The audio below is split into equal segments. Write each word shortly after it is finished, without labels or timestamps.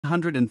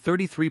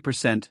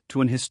133%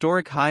 to an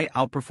historic high,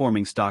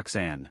 outperforming stocks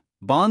and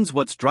bonds.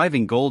 What's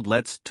driving gold?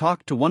 Let's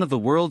talk to one of the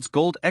world's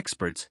gold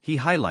experts, he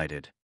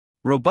highlighted.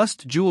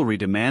 Robust jewelry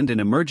demand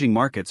in emerging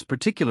markets,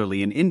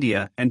 particularly in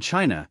India and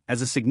China,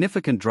 as a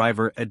significant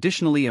driver.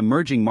 Additionally,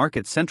 emerging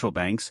market central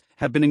banks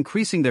have been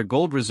increasing their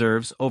gold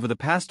reserves over the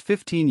past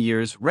 15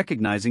 years,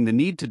 recognizing the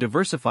need to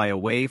diversify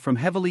away from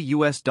heavily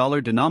US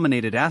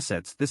dollar-denominated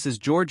assets. This is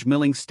George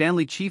Milling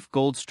Stanley, Chief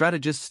Gold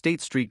Strategist, State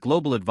Street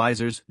Global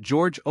Advisors.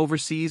 George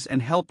oversees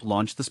and helped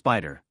launch the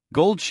SPDR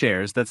Gold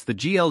Shares, that's the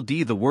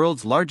GLD, the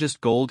world's largest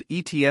gold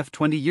ETF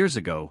 20 years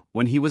ago,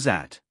 when he was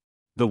at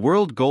the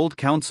World Gold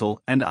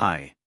Council, and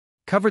I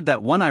covered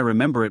that one. I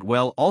remember it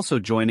well. Also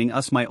joining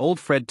us, my old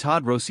friend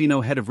Todd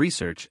Rossino, Head of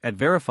Research at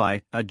Verify.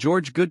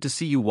 George, good to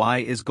see you. Why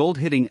is gold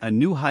hitting a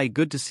new high?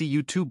 Good to see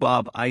you too,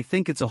 Bob. I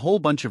think it's a whole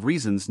bunch of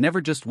reasons,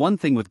 never just one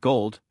thing with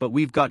gold, but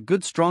we've got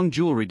good strong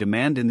jewelry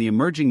demand in the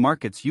emerging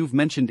markets. You've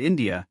mentioned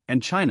India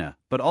and China,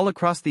 but all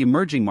across the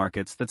emerging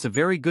markets, that's a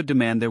very good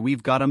demand there.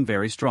 We've got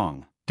very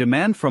strong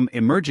demand from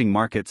emerging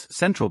markets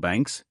central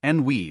banks,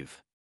 and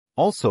we've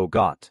also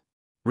got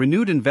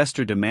renewed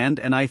investor demand,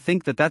 and I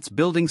think that that's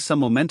building some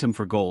momentum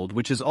for gold,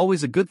 which is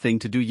always a good thing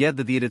to do.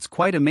 It's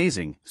quite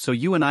amazing. So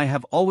you and I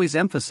have always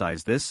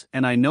emphasized this,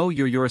 and I know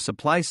you're a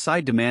supply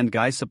side demand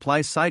guy. Supply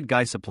side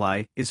guy.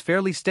 Supply is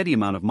fairly steady.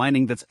 Amount of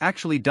mining that's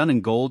actually done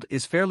in gold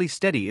is fairly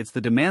steady. It's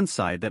the demand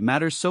side that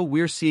matters. So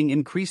we're seeing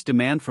increased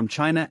demand from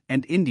China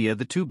and India,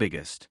 the two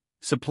biggest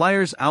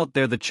suppliers out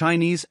there. The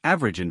Chinese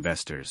average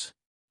investors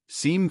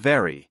seem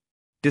very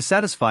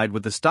dissatisfied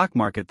with the stock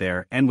market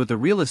there and with the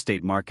real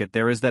estate market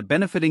there. Is that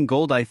benefiting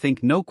gold? I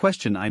think no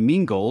question. I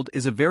mean, gold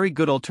is a very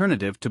good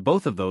alternative to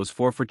both of those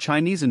for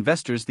Chinese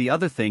investors. The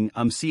other thing,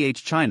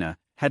 China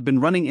had been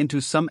running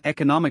into some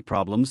economic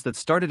problems that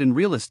started in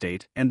real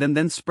estate and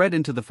then spread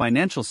into the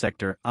financial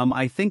sector.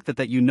 I think that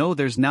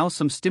there's now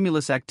some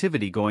stimulus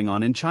activity going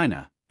on in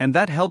China, and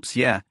that helps,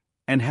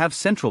 and have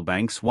central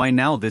banks. Why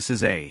now? This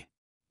is a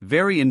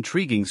very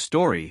intriguing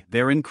story.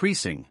 They're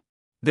increasing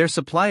their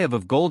supply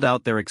of gold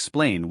out there.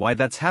 Explain why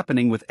that's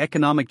happening. With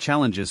economic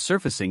challenges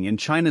surfacing in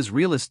China's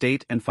real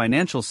estate and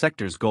financial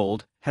sectors,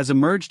 gold has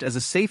emerged as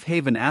a safe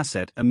haven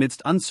asset amidst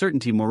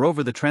uncertainty.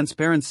 Moreover, the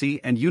transparency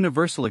and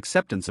universal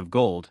acceptance of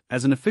gold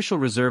as an official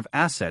reserve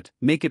asset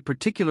make it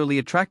particularly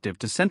attractive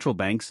to central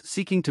banks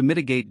seeking to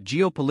mitigate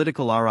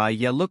geopolitical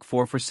risk. Look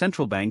for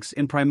central banks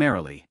in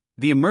primarily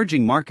the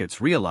emerging markets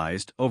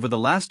realized over the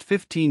last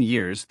 15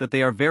 years that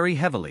they are very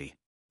heavily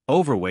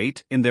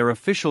overweight in their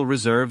official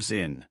reserves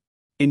in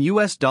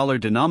US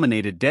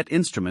dollar-denominated debt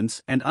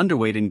instruments and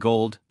underweight in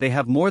gold. They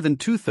have more than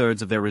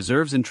 2/3 of their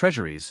reserves in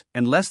treasuries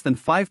and less than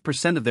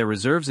 5% of their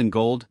reserves in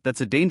gold.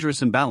 That's a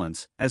dangerous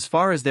imbalance as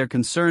far as they're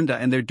concerned,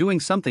 and they're doing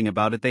something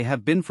about it. They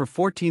have been for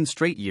 14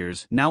 straight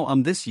years now.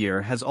 This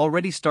year has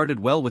already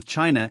started well, with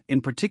China in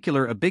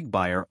particular a big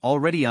buyer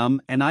already.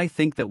 And I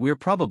think that we're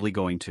probably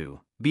going to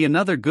be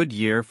another good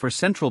year for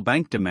central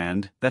bank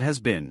demand that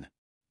has been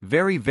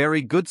very,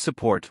 very good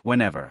support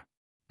whenever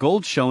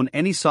gold shown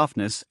any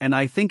softness, and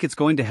I think it's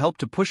going to help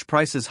to push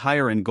prices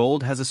higher. And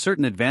gold has a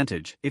certain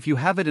advantage. If you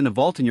have it in a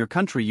vault in your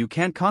country, you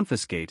can't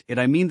confiscate it.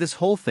 I mean, this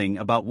whole thing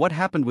about what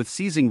happened with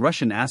seizing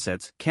Russian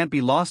assets can't be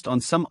lost on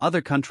some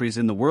other countries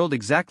in the world.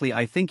 Exactly.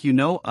 I think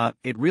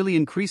it really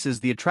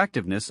increases the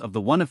attractiveness of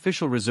the one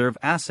official reserve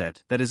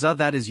asset that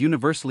is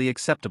universally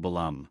acceptable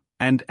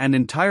and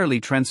entirely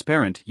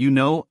transparent.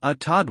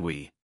 Todd,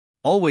 we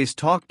always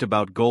talked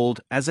about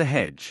gold as a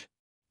hedge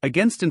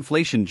against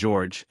inflation.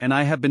 George and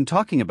I have been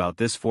talking about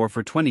this for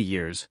 20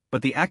 years,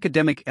 but the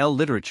academic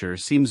literature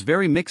seems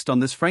very mixed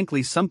on this.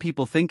 Frankly, some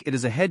people think it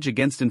is a hedge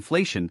against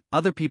inflation,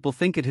 other people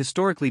think it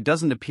historically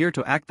doesn't appear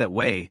to act that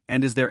way.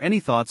 And is there any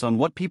thoughts on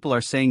what people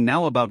are saying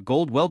now about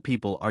gold? Well,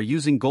 people are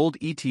using gold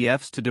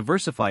ETFs to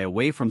diversify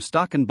away from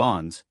stock and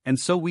bonds, and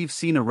so we've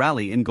seen a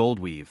rally in gold.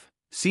 We've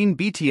seen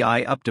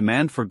BTI up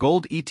demand for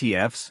gold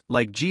ETFs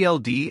like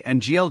GLD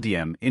and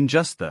GLDM in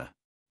just the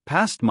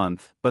past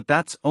month, but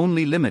that's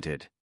only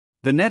limited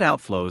the net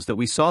outflows that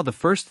we saw the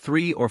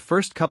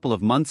first couple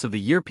of months of the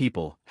year.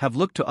 People have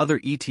looked to other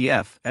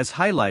ETF, as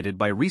highlighted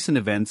by recent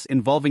events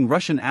involving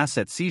Russian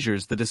asset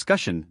seizures. The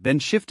discussion then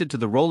shifted to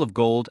the role of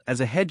gold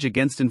as a hedge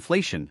against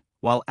inflation,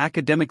 while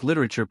academic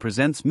literature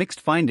presents mixed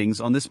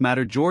findings on this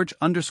matter. George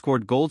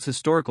underscored gold's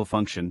historical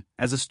function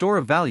as a store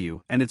of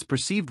value and its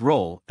perceived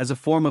role as a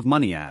form of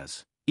money,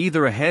 as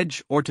either a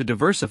hedge or to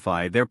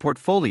diversify their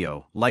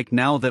portfolio. Like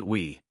now that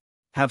we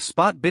have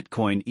spot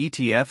Bitcoin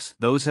ETFs,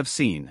 those have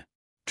seen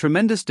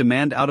tremendous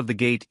demand out of the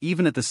gate,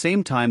 even at the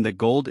same time that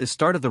gold is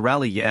start of the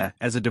rally.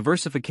 As a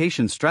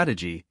diversification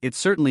strategy, it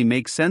certainly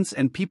makes sense.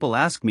 And people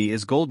ask me,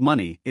 is gold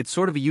money? It's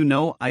sort of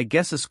I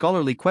guess a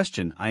scholarly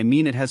question. I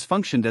mean, it has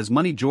functioned as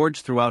money,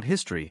 George, throughout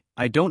history.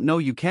 I don't know,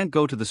 you can't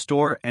go to the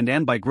store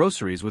and buy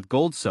groceries with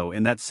gold, so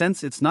in that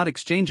sense it's not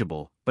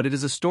exchangeable, but it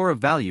is a store of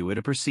value. It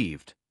a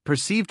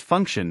perceived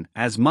function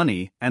as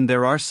money, and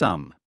there are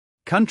some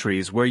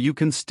countries where you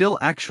can still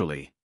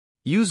actually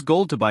Use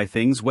gold to buy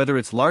things, whether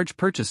it's large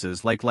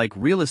purchases like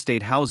real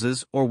estate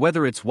houses, or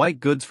whether it's white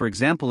goods. For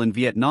example, in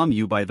Vietnam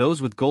you buy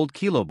those with gold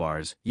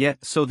kilobars.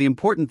 So the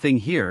important thing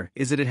here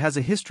is that it has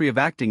a history of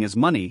acting as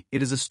money.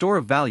 It is a store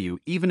of value,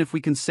 even if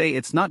we can say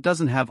it's not,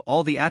 doesn't have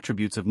all the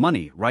attributes of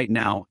money right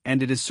now,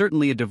 and it is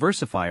certainly a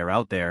diversifier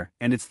out there,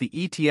 and it's the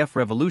ETF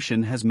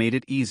revolution has made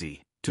it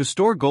easy to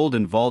store gold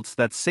in vaults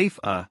that's safe.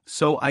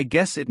 So I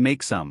guess it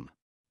makes some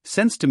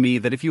sense to me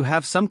that if you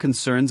have some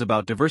concerns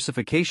about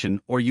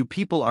diversification, or you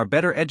people are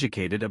better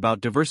educated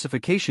about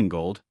diversification,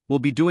 gold will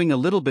be doing a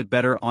little bit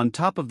better on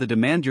top of the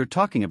demand you're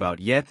talking about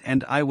yet,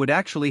 and I would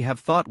actually have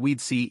thought we'd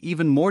see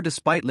even more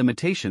despite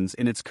limitations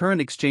in its current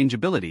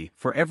exchangeability.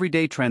 For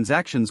everyday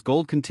transactions,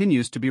 gold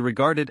continues to be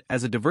regarded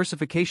as a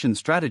diversification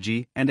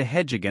strategy and a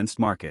hedge against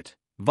market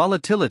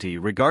volatility.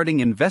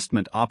 Regarding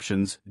investment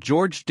options,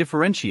 George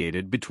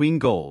differentiated between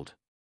gold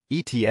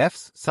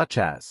ETFs such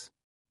as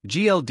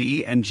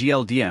GLD and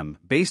GLDM,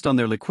 based on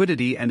their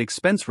liquidity and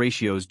expense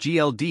ratios.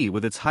 GLD,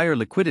 with its higher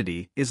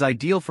liquidity, is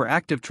ideal for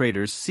active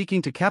traders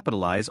seeking to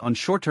capitalize on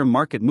short-term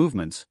market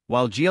movements,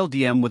 while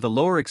GLDM, with a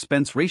lower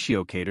expense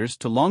ratio, caters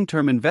to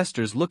long-term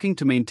investors looking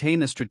to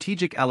maintain a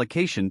strategic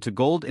allocation to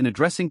gold in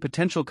addressing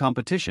potential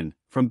competition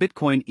from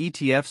Bitcoin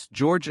ETFs.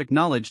 George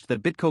acknowledged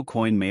that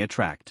Bitcoin may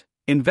attract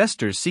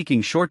investors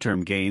seeking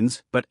short-term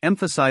gains, but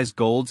emphasized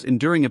gold's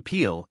enduring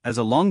appeal as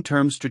a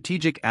long-term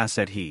strategic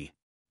asset. He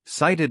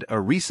cited a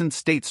recent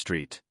State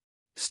Street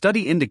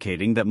study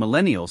indicating that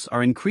millennials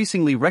are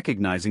increasingly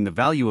recognizing the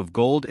value of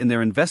gold in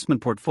their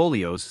investment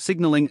portfolios,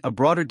 signaling a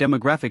broader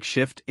demographic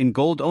shift in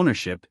gold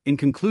ownership. In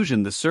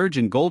conclusion, the surge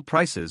in gold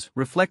prices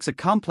reflects a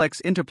complex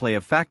interplay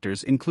of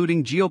factors,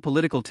 including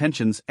geopolitical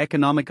tensions,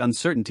 economic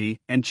uncertainty,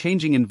 and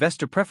changing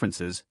investor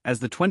preferences. As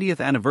the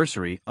 20th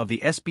anniversary of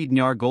the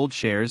SPDR Gold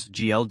Shares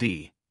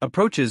 (GLD)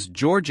 approaches,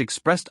 George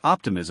expressed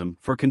optimism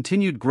for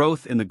continued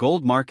growth in the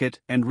gold market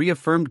and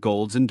reaffirmed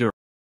gold's endurance.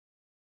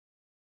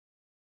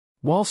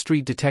 Wall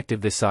Street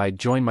Detective this side.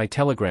 Join my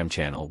Telegram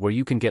channel where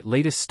you can get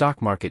latest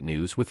stock market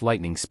news with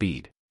lightning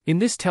speed. In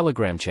this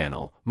Telegram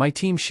channel, my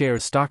team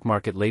shares stock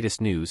market latest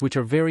news which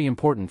are very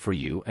important for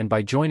you, and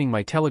by joining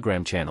my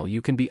Telegram channel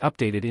you can be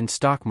updated in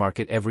stock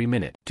market every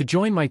minute. To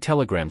join my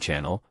Telegram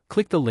channel,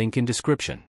 click the link in description.